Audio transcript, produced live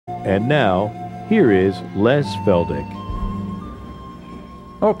And now, here is Les Feldick.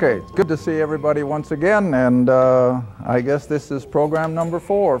 Okay, it's good to see everybody once again, and I guess this is program number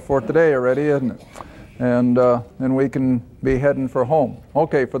 4 for today already, isn't it? And then we can be heading for home.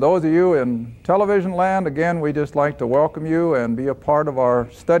 Okay, for those of you in television land, again, we just like to welcome you and be a part of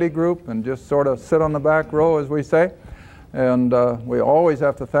our study group and just sort of sit on the back row, as we say. And we always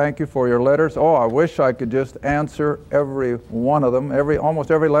have to thank you for your letters. Oh, I wish I could just answer every one of them.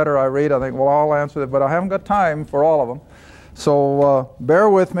 Almost every letter I read, I think, well, I'll answer it, but I haven't got time for all of them. So bear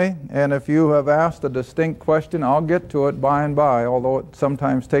with me, and if you have asked a distinct question, I'll get to it by and by, although it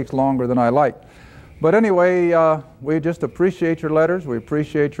sometimes takes longer than I like. But anyway, we just appreciate your letters. We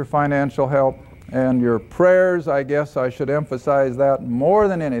appreciate your financial help and your prayers. I guess I should emphasize that more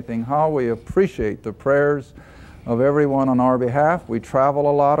than anything, how we appreciate the prayers of everyone on our behalf. We travel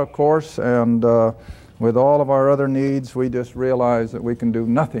a lot, of course, and with all of our other needs, we just realize that we can do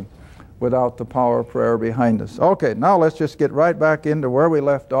nothing without the power of prayer behind us. Okay, now let's just get right back into where we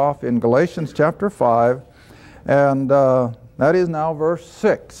left off in Galatians chapter 5, and that is now verse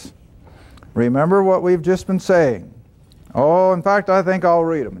 6. Remember what we've just been saying. Oh, in fact, I think I'll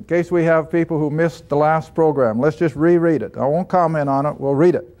read them in case we have people who missed the last program. Let's just reread it. I won't comment on it. We'll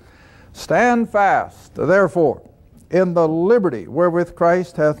read it. Stand fast, therefore, in the liberty wherewith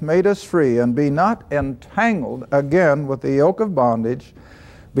Christ hath made us free, and be not entangled again with the yoke of bondage.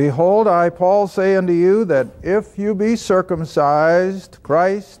 Behold, I, Paul, say unto you, that if you be circumcised,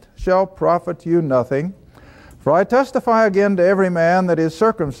 Christ shall profit you nothing. For I testify again to every man that is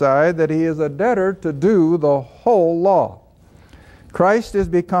circumcised, that he is a debtor to do the whole law. Christ is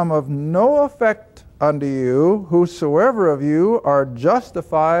become of no effect unto you, whosoever of you are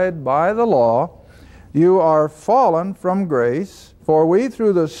justified by the law. You are fallen from grace, for we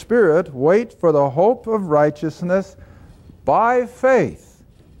through the Spirit wait for the hope of righteousness by faith.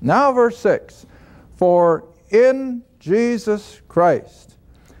 Now verse 6, for in Jesus Christ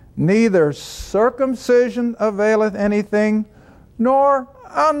neither circumcision availeth anything, nor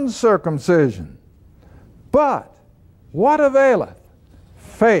uncircumcision. But what availeth?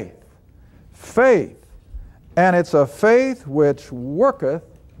 Faith. Faith. And it's a faith which worketh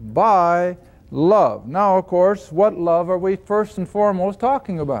by love. Now, of course, what love are we first and foremost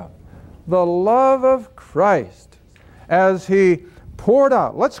talking about? The love of Christ as He poured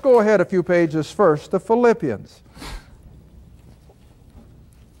out. Let's go ahead a few pages first to Philippians.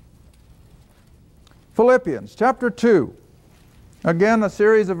 Philippians chapter 2. Again, a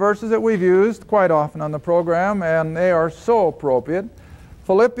series of verses that we've used quite often on the program, and they are so appropriate.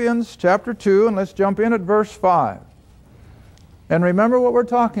 Philippians chapter 2, and let's jump in at verse 5. And remember what we're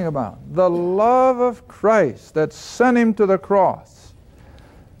talking about. The love of Christ that sent Him to the cross.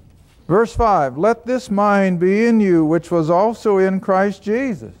 Verse 5, let this mind be in you, which was also in Christ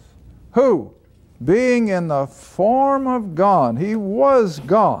Jesus, who, being in the form of God, He was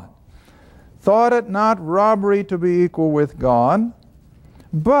God, thought it not robbery to be equal with God,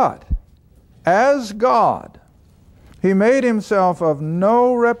 but as God, He made Himself of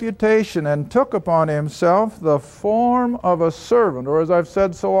no reputation, and took upon Himself the form of a servant, or as I've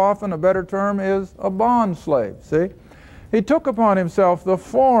said so often, a better term is a bondslave, see? He took upon Himself the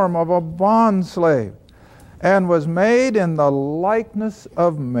form of a bondslave, and was made in the likeness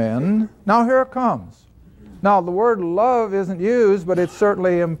of men. Now here it comes. Now the word love isn't used, but it's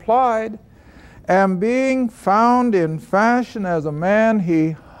certainly implied. And being found in fashion as a man,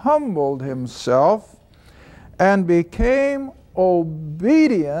 He humbled Himself, and became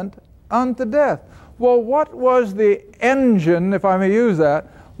obedient unto death. Well, what was the engine, if I may use that,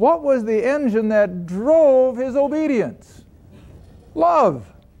 what was the engine that drove His obedience? Love.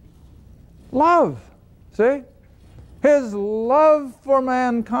 Love. See? His love for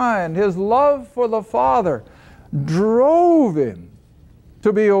mankind, His love for the Father drove Him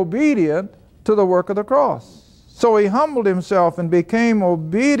to be obedient to the work of the cross. So He humbled Himself and became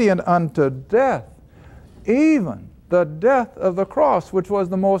obedient unto death, even the death of the cross, which was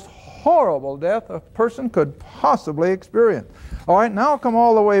the most horrible death a person could possibly experience. All right, now come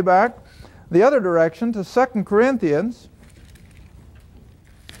all the way back the other direction to 2 Corinthians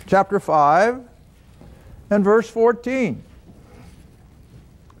chapter 5 and verse 14.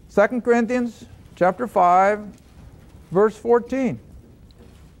 2 Corinthians chapter 5, verse 14.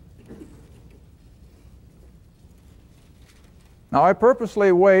 Now I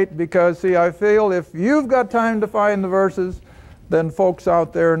purposely wait because, see, I feel if you've got time to find the verses, then folks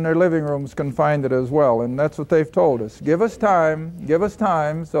out there in their living rooms can find it as well. And that's what they've told us. Give us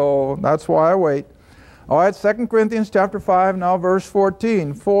time, so that's why I wait. All right, 2 Corinthians chapter 5, now verse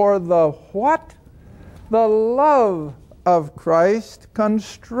 14. For the what? The love of Christ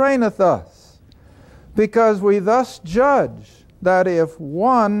constraineth us, because we thus judge that if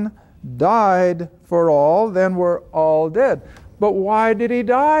one died for all, then we're all dead. But why did he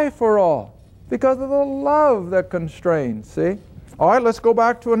die for all? Because of the love that constrains, see? All right, let's go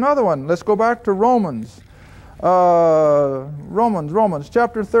back to another one. Let's go back to Romans. Romans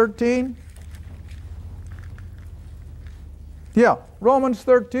chapter 13. Yeah, Romans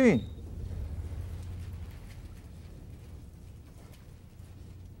 13.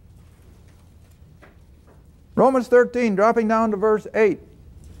 Romans 13, dropping down to verse 8.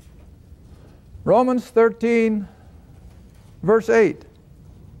 Romans 13, verse 8.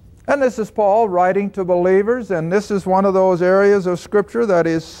 And this is Paul writing to believers, and this is one of those areas of Scripture that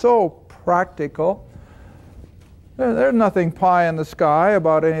is so practical. There's nothing pie in the sky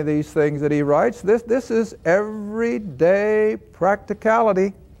about any of these things that he writes. This is everyday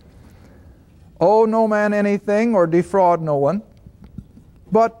practicality. Owe no man anything or defraud no one,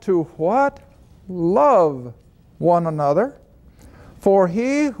 but to what? Love one another. For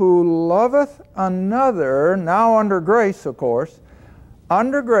he who loveth another, now under grace, of course,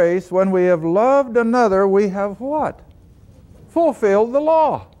 under grace, when we have loved another, we have what? Fulfilled the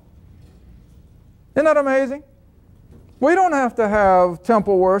law. Isn't that amazing? We don't have to have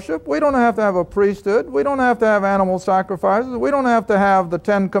temple worship. We don't have to have a priesthood. We don't have to have animal sacrifices. We don't have to have the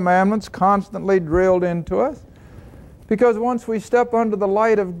Ten Commandments constantly drilled into us. Because once we step under the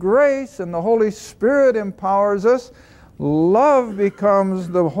light of grace and the Holy Spirit empowers us, love becomes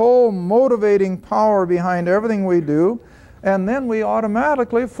the whole motivating power behind everything we do, and then we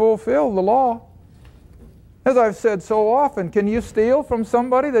automatically fulfill the law. As I've said so often, can you steal from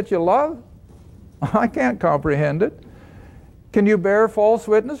somebody that you love? I can't comprehend it. Can you bear false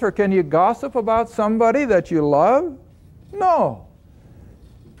witness, or can you gossip about somebody that you love? No.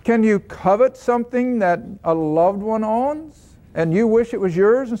 Can you covet something that a loved one owns and you wish it was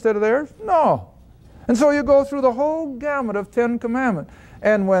yours instead of theirs? No. And so you go through the whole gamut of 10 commandments.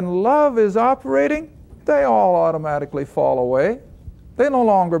 And when love is operating, they all automatically fall away. They no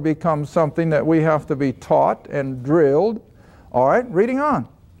longer become something that we have to be taught and drilled. All right, reading on.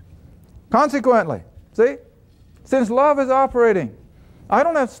 Consequently, see, since love is operating, I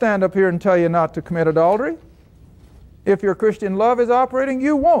don't have to stand up here and tell you not to commit adultery. If your Christian love is operating,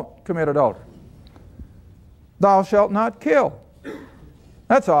 you won't commit adultery. Thou shalt not kill.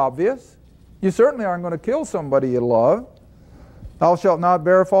 That's obvious. You certainly aren't going to kill somebody you love. Thou shalt not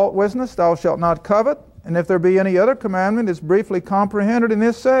bear false witness. Thou shalt not covet. And if there be any other commandment, it's briefly comprehended in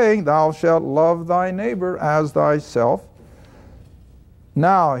this saying, Thou shalt love thy neighbor as thyself.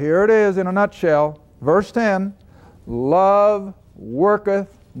 Now, here it is in a nutshell. Verse 10, Love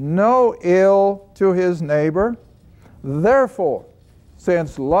worketh no ill to his neighbor. Therefore,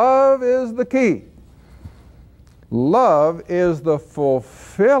 since love is the key, love is the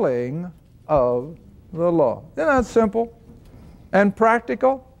fulfilling of the law. Isn't that simple and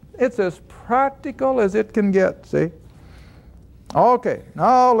practical? It's as practical as it can get, see? Okay,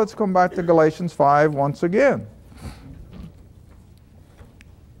 now let's come back to Galatians 5 once again.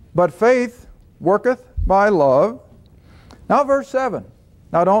 But faith worketh by love. Now verse 7.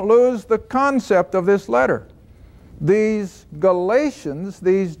 Now don't lose the concept of this letter. These Galatians,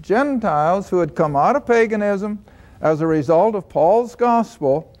 these Gentiles who had come out of paganism as a result of Paul's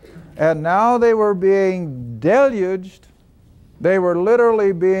gospel, and now they were being deluged, they were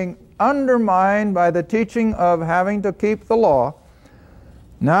literally being undermined by the teaching of having to keep the law.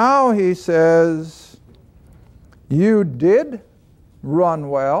 Now he says, you did run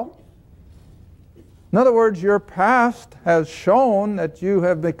well. In other words, your past has shown that you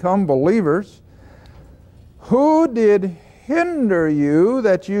have become believers. Who did hinder you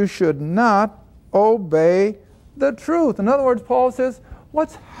that you should not obey the truth? In other words, Paul says,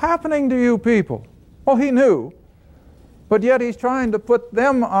 what's happening to you people? Well, he knew, but yet he's trying to put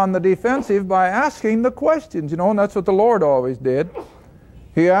them on the defensive by asking the questions, and that's what the Lord always did.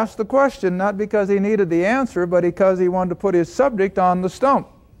 He asked the question not because he needed the answer, but because he wanted to put his subject on the stump.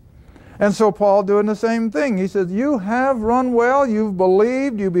 And so Paul doing the same thing. He says, you have run well, you've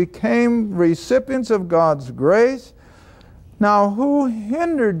believed, you became recipients of God's grace. Now who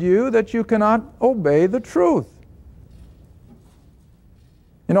hindered you that you cannot obey the truth?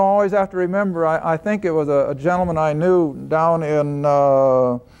 I always have to remember, I think it was a gentleman I knew down in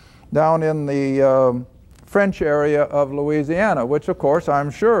the French area of Louisiana, which of course I'm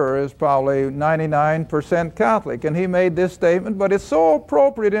sure is probably 99% Catholic. And he made this statement, but it's so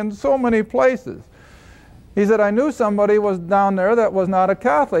appropriate in so many places. He said, I knew somebody was down there that was not a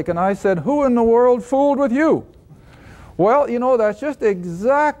Catholic. And I said, who in the world fooled with you? Well, you know, that's just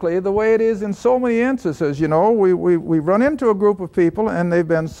exactly the way it is in so many instances. You know, we run into a group of people and they've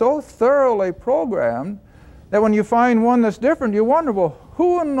been so thoroughly programmed that when you find one that's different, you wonder, well,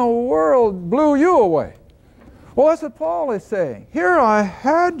 who in the world blew you away? Well, that's what Paul is saying. Here I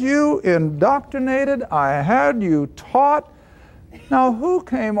had you indoctrinated, I had you taught. Now who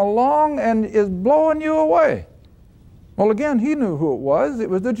came along and is blowing you away? Well, again, he knew who it was. It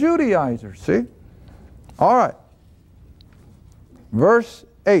was the Judaizers, see? All right. Verse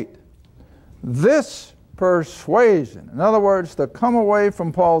 8. This persuasion, in other words, to come away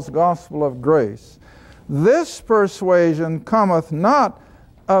from Paul's gospel of grace, this persuasion cometh not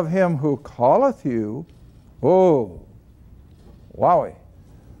of him who calleth you. Oh, wowie.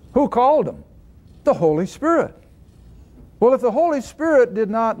 Who called him? The Holy Spirit. Well, if the Holy Spirit did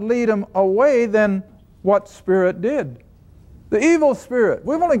not lead him away, then what spirit did? The evil spirit.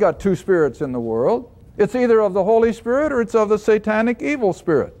 We've only got two spirits in the world. It's either of the Holy Spirit or it's of the satanic evil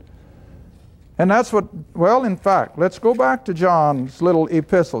spirit. And that's what, well, in fact, let's go back to John's little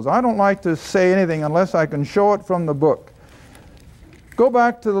epistles. I don't like to say anything unless I can show it from the book. Go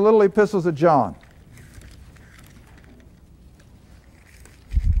back to the little epistles of John.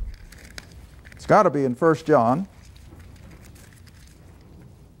 It's got to be in 1 John.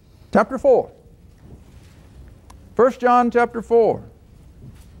 Chapter 4. 1 John chapter 4.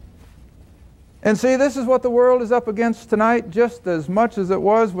 And see, this is what the world is up against tonight just as much as it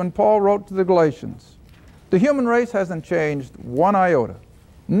was when Paul wrote to the Galatians. The human race hasn't changed one iota.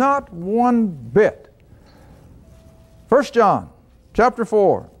 Not one bit. 1 John chapter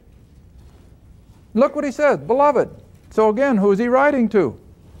 4. Look what he says, beloved. So again, who is he writing to?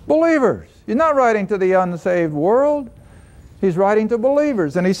 Believers. He's not writing to the unsaved world. He's writing to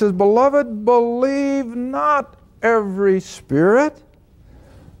believers. And he says, beloved, believe not every spirit,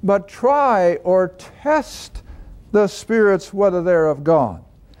 but try or test the spirits whether they're of God.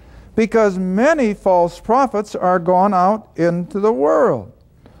 Because many false prophets are gone out into the world.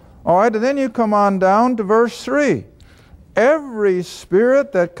 All right, and then you come on down to verse 3. Every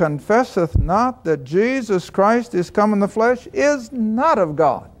spirit that confesseth not that Jesus Christ is come in the flesh is not of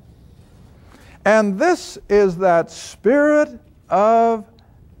God. And this is that spirit of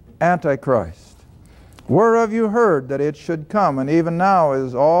Antichrist, whereof you heard that it should come, and even now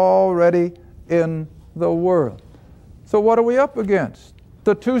is already in the world. So what are we up against?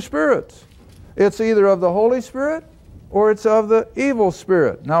 The two spirits. It's either of the Holy Spirit or it's of the evil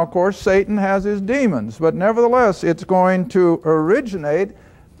spirit. Now, of course, Satan has his demons, but nevertheless, it's going to originate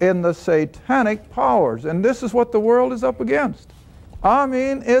in the satanic powers. And this is what the world is up against. I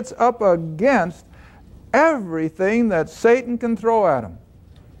mean, it's up against everything that Satan can throw at him.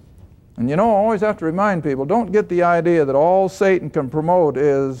 And you know, I always have to remind people, don't get the idea that all Satan can promote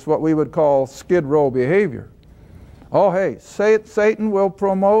is what we would call skid row behavior. Oh, hey, Satan will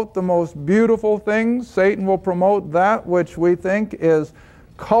promote the most beautiful things. Satan will promote that which we think is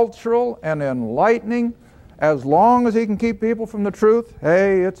cultural and enlightening. As long as he can keep people from the truth,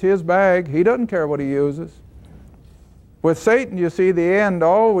 hey, it's his bag. He doesn't care what he uses. With Satan, you see, the end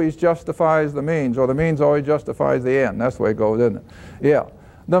always justifies the means, or the means always justifies the end. That's the way it goes, isn't it? Yeah.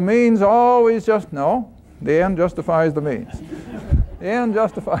 The means always no, the end justifies the means. The end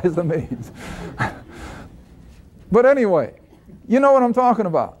justifies the means. But anyway, you know what I'm talking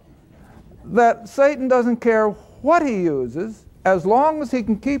about. That Satan doesn't care what he uses as long as he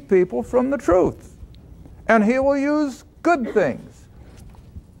can keep people from the truth. And he will use good things.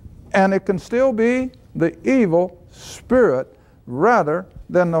 And it can still be the evil spirit rather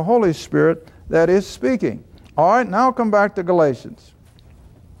than the Holy Spirit that is speaking. All right, now come back to Galatians.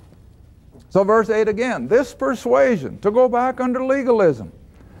 So verse 8 again, this persuasion, to go back under legalism,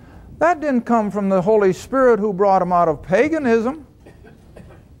 that didn't come from the Holy Spirit who brought them out of paganism,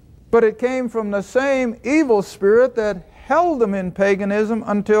 but it came from the same evil spirit that held them in paganism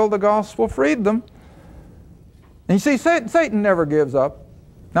until the gospel freed them. And you see, Satan never gives up.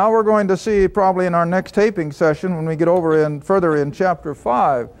 Now we're going to see probably in our next taping session when we get over further in chapter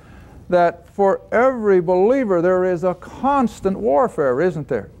 5 that for every believer there is a constant warfare, isn't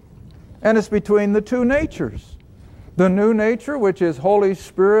there? And it's between the two natures. The new nature, which is Holy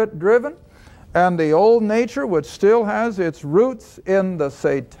Spirit driven, and the old nature, which still has its roots in the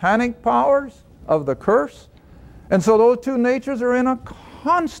satanic powers of the curse. And so those two natures are in a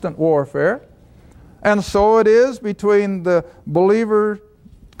constant warfare. And so it is between the believer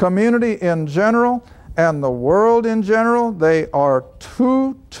community in general and the world in general. They are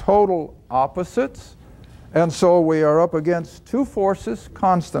two total opposites. And so we are up against two forces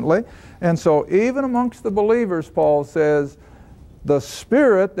constantly. And so even amongst the believers, Paul says, The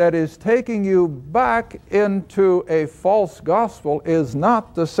spirit that is taking you back into a false gospel is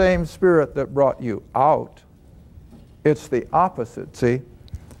not the same spirit that brought you out. It's the opposite, see?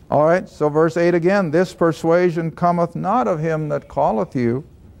 All right, so verse 8 again, this persuasion cometh not of him that calleth you.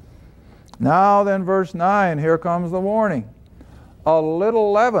 Now then, verse 9, here comes the warning. A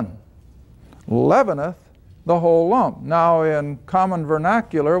little leaven leaveneth the whole lump. Now in common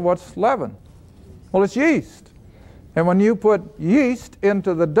vernacular, what's leaven? Well, it's yeast. And when you put yeast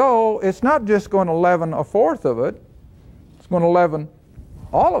into the dough, it's not just going to leaven a fourth of it, it's going to leaven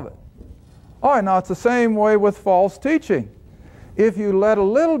all of it. All right, now it's the same way with false teaching. If you let a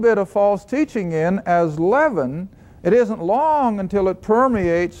little bit of false teaching in as leaven, it isn't long until it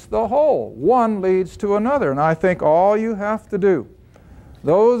permeates the whole. One leads to another. And I think all you have to do,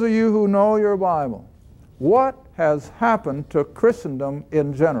 those of you who know your Bible, what has happened to Christendom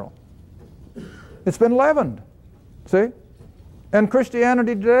in general? It's been leavened. See? And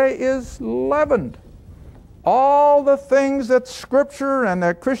Christianity today is leavened. All the things that Scripture and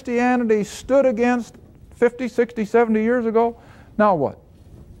that Christianity stood against 50, 60, 70 years ago, now what?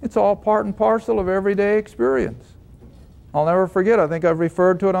 It's all part and parcel of everyday experience. I'll never forget, I think I've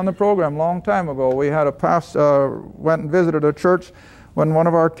referred to it on the program a long time ago. We had a pastor, went and visited a church when one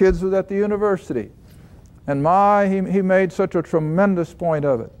of our kids was at the university. And he made such a tremendous point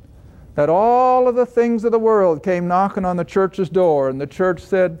of it, that all of the things of the world came knocking on the church's door, and the church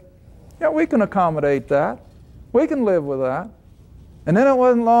said, yeah, we can accommodate that. We can live with that. And then it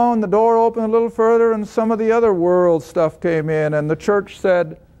wasn't long, the door opened a little further, and some of the other world stuff came in, and the church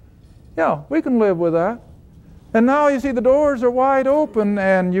said, yeah, we can live with that. And now you see the doors are wide open,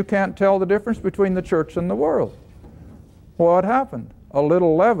 and you can't tell the difference between the church and the world. What happened? A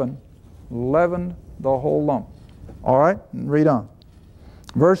little leaven leavened the whole lump. All right, read on.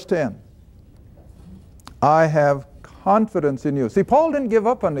 Verse 10. I have confidence in you. See, Paul didn't give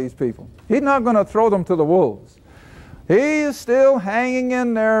up on these people. He's not going to throw them to the wolves. He is still hanging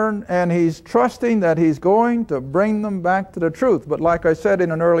in there, and he's trusting that he's going to bring them back to the truth. But like I said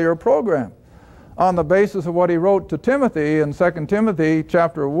in an earlier program, on the basis of what he wrote to Timothy in 2 Timothy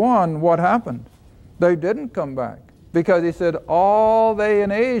chapter 1, what happened? They didn't come back, because he said, all they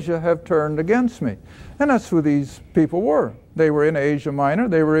in Asia have turned against me. And that's who these people were. They were in Asia Minor,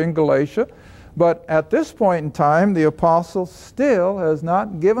 they were in Galatia. But at this point in time, the apostle still has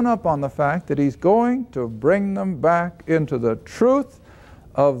not given up on the fact that he's going to bring them back into the truth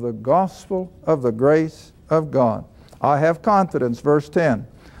of the gospel of the grace of God. I have confidence, verse 10.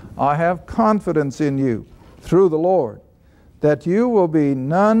 I have confidence in you through the Lord, that you will be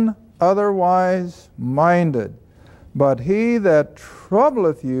none otherwise minded, but he that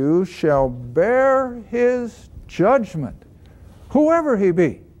troubleth you shall bear his judgment, whoever he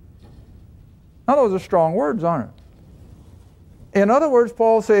be. Now those are strong words, aren't it? In other words,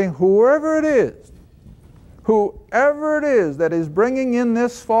 Paul's saying, whoever it is that is bringing in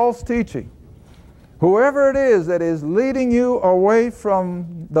this false teaching, whoever it is that is leading you away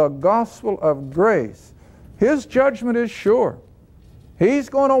from the gospel of grace, his judgment is sure. He's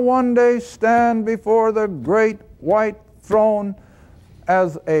going to one day stand before the great white throne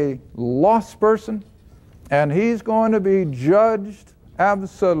as a lost person, and he's going to be judged.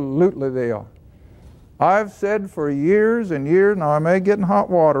 Absolutely they are. I've said for years and years, now I may get in hot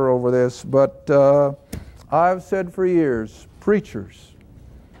water over this, but I've said for years, preachers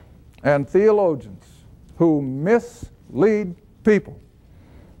and theologians who mislead people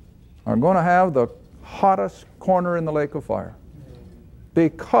are going to have the hottest corner in the lake of fire,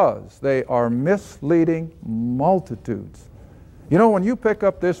 because they are misleading multitudes. You know, when you pick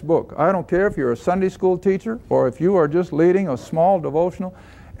up this book, I don't care if you're a Sunday school teacher or if you are just leading a small devotional,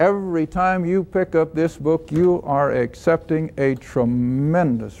 every time you pick up this book, you are accepting a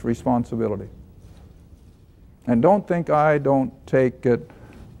tremendous responsibility. And don't think I don't take it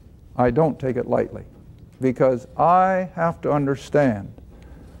lightly, because I have to understand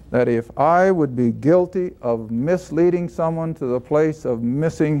that if I would be guilty of misleading someone to the place of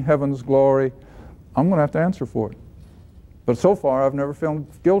missing heaven's glory, I'm going to have to answer for it. But so far, I've never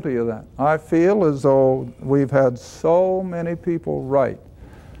felt guilty of that. I feel as though we've had so many people write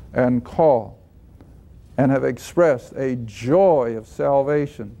and call and have expressed a joy of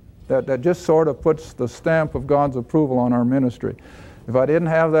salvation that just sort of puts the stamp of God's approval on our ministry. If I didn't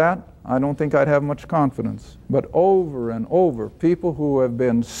have that, I don't think I'd have much confidence. But over and over, people who have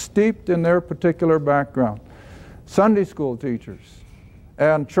been steeped in their particular background, Sunday school teachers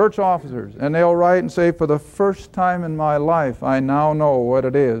and church officers, and they'll write and say, for the first time in my life, I now know what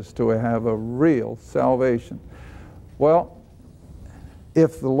it is to have a real salvation. Well,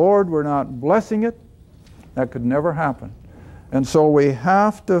 if the Lord were not blessing it, that could never happen. And so we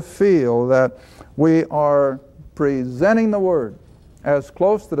have to feel that we are presenting the Word as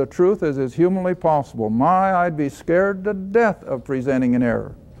close to the truth as is humanly possible. I'd be scared to death of presenting an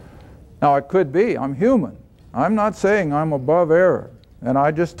error. Now it could be, I'm human. I'm not saying I'm above error. And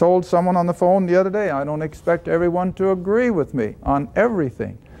I just told someone on the phone the other day, I don't expect everyone to agree with me on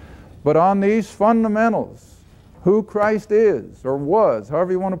everything. But on these fundamentals, who Christ is, or was,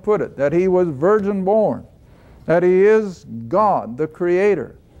 however you want to put it, that He was virgin born, that He is God, the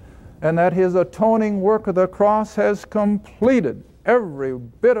Creator, and that His atoning work of the cross has completed every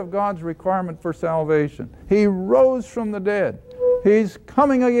bit of God's requirement for salvation. He rose from the dead. He's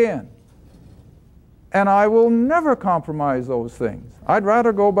coming again. And I will never compromise those things. I'd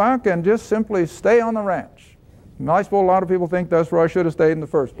rather go back and just simply stay on the ranch. And I suppose a lot of people think that's where I should have stayed in the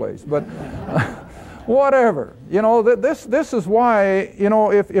first place. But whatever. You know, this is why, you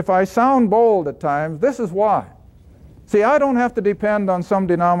know, if I sound bold at times, this is why. See, I don't have to depend on some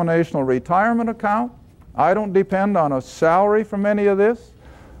denominational retirement account. I don't depend on a salary from any of this.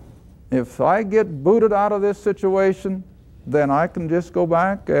 If I get booted out of this situation, then I can just go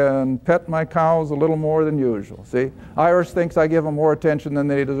back and pet my cows a little more than usual. See, Irish thinks I give them more attention than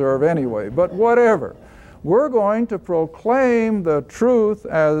they deserve anyway, but whatever. We're going to proclaim the truth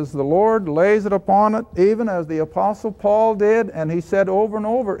as the Lord lays it upon it, even as the Apostle Paul did, and he said over and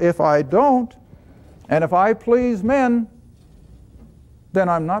over, if I don't, and if I please men, then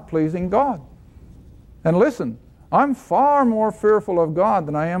I'm not pleasing God. And listen, I'm far more fearful of God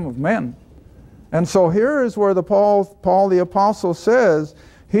than I am of men. And so here is where Paul the Apostle says,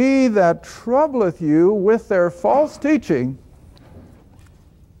 he that troubleth you with their false teaching,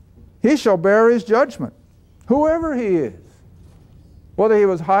 he shall bear his judgment, whoever he is. Whether he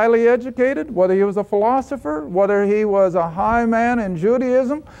was highly educated, whether he was a philosopher, whether he was a high man in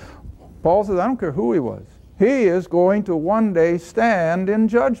Judaism, Paul says, I don't care who he was. He is going to one day stand in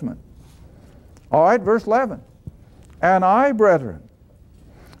judgment. All right, verse 11. And I, brethren,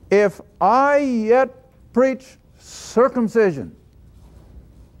 if I yet preach circumcision,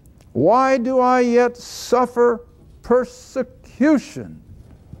 why do I yet suffer persecution?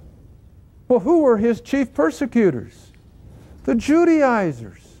 Well, who were his chief persecutors? The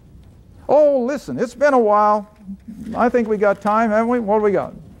Judaizers. Oh, listen, it's been a while. I think we got time, haven't we? What do we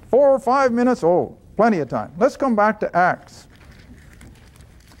got? 4 or 5 minutes? Oh, plenty of time. Let's come back to Acts.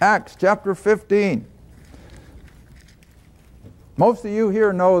 Acts chapter 15. Most of you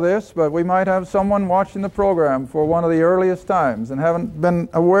here know this, but we might have someone watching the program for one of the earliest times and haven't been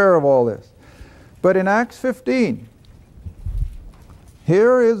aware of all this. But in Acts 15,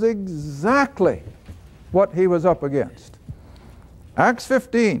 here is exactly what he was up against. Acts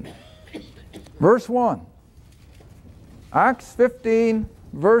 15, verse 1. Acts 15,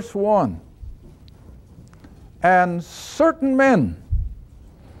 verse 1. And certain men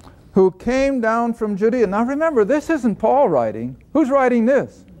who came down from Judea. Now remember, this isn't Paul writing. Who's writing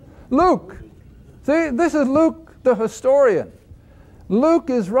this? Luke. See, this is Luke the historian. Luke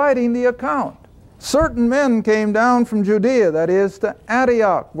is writing the account. Certain men came down from Judea, that is, to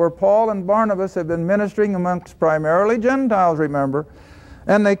Antioch, where Paul and Barnabas had been ministering amongst primarily Gentiles, remember.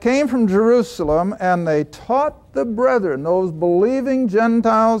 And they came from Jerusalem, and they taught the brethren, those believing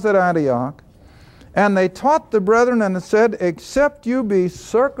Gentiles at Antioch, and they taught the brethren and said, except you be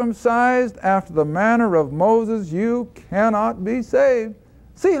circumcised after the manner of Moses, you cannot be saved.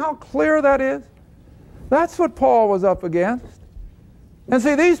 See how clear that is? That's what Paul was up against. And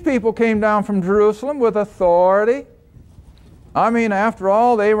see, these people came down from Jerusalem with authority. I mean, after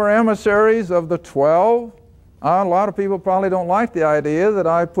all, they were emissaries of the 12. A lot of people probably don't like the idea that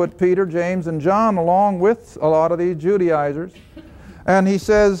I put Peter, James, and John along with a lot of these Judaizers. And he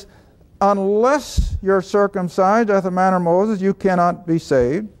says, unless you're circumcised after the manner of Moses, you cannot be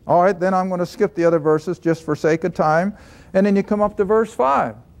saved. All right, then I'm going to skip the other verses just for sake of time. And then you come up to verse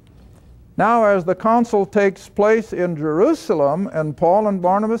 5. Now, as the council takes place in Jerusalem, and Paul and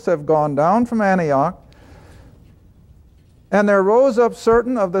Barnabas have gone down from Antioch, and there rose up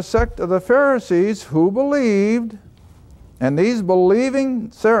certain of the sect of the Pharisees who believed, and these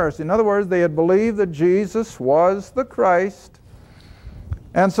believing Pharisees, in other words, they had believed that Jesus was the Christ.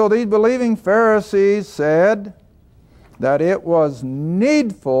 And so these believing Pharisees said that it was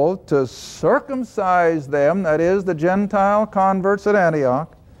needful to circumcise them, that is, the Gentile converts at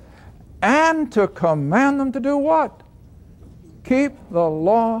Antioch, and to command them to do what? Keep the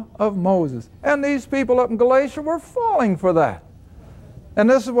law of Moses. And these people up in Galatia were falling for that. And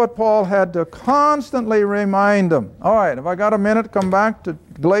this is what Paul had to constantly remind them. All right, if I got a minute, come back to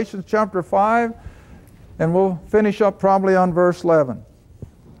Galatians chapter 5, and we'll finish up probably on verse 11.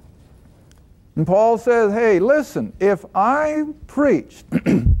 And Paul says, hey, listen, if I preached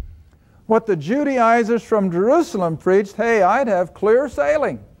what the Judaizers from Jerusalem preached, hey, I'd have clear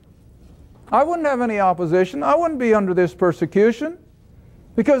sailing. I wouldn't have any opposition. I wouldn't be under this persecution,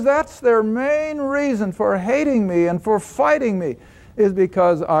 because that's their main reason for hating me and for fighting me, is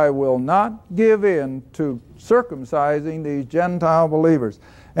because I will not give in to circumcising these Gentile believers.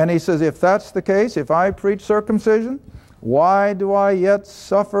 And he says, if that's the case, if I preach circumcision, why do I yet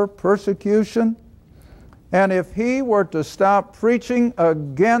suffer persecution? And if he were to stop preaching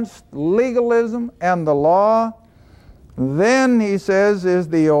against legalism and the law, then, he says, is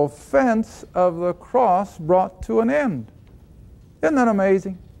the offense of the cross brought to an end. Isn't that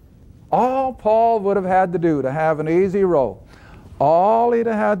amazing? All Paul would have had to do to have an easy roll, all he'd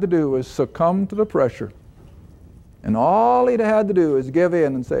have had to do is succumb to the pressure. And all he'd have had to do is give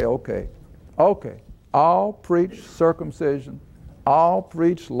in and say, okay, I'll preach circumcision. I'll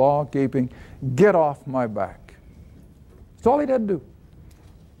preach law keeping. Get off my back. That's all he'd had to do.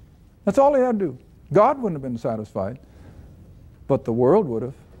 That's all he had to do. God wouldn't have been satisfied, but the world would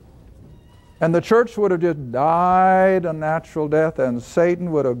have. And the church would have just died a natural death, and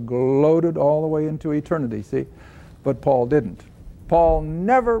Satan would have gloated all the way into eternity, see? But Paul didn't. Paul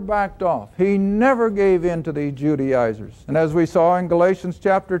never backed off. He never gave in to the Judaizers. And as we saw in Galatians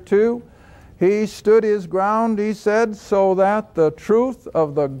chapter 2, he stood his ground, he said, so that the truth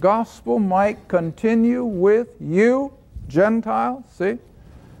of the gospel might continue with you, Gentiles, see?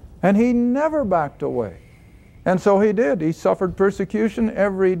 And he never backed away. And so he did. He suffered persecution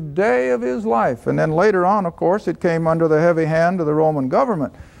every day of his life. And then later on, of course, it came under the heavy hand of the Roman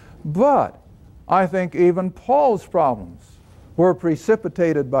government. But I think even Paul's problems were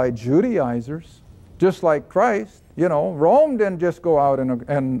precipitated by Judaizers, just like Christ. You know, Rome didn't just go out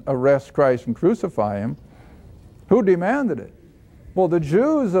and arrest Christ and crucify him. Who demanded it? Well, the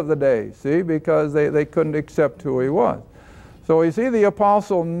Jews of the day, see, because they couldn't accept who he was. So you see, the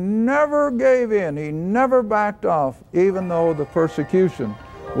apostle never gave in. He never backed off, even though the persecution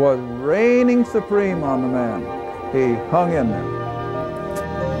was reigning supreme on the man. He hung in there.